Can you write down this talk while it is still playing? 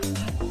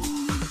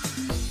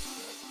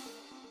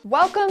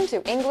Welcome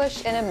to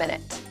English in a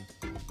Minute.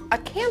 A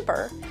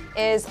camper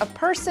is a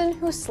person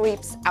who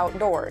sleeps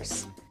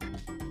outdoors.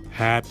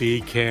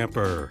 Happy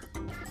camper.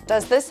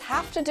 Does this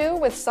have to do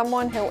with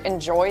someone who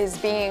enjoys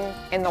being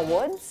in the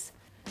woods?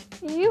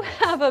 You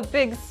have a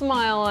big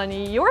smile on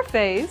your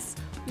face.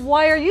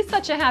 Why are you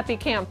such a happy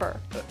camper?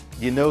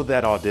 You know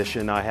that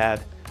audition I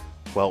had?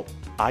 Well,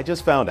 I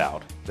just found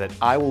out that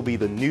I will be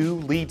the new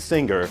lead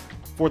singer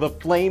for the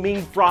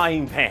Flaming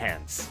Frying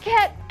Pans.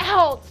 Get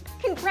out!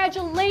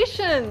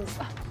 Congratulations!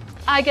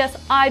 I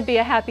guess I'd be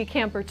a happy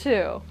camper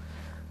too.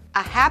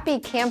 A happy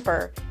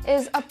camper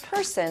is a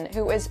person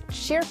who is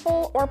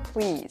cheerful or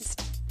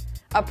pleased.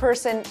 A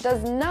person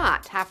does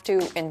not have to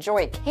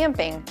enjoy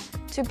camping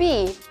to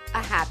be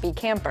a happy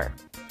camper.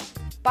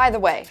 By the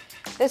way,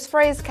 this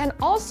phrase can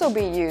also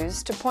be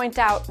used to point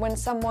out when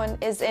someone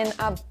is in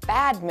a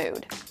bad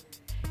mood.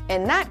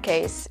 In that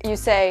case, you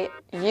say,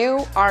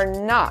 "You are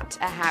not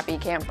a happy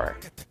camper."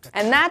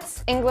 And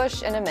that's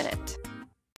English in a Minute.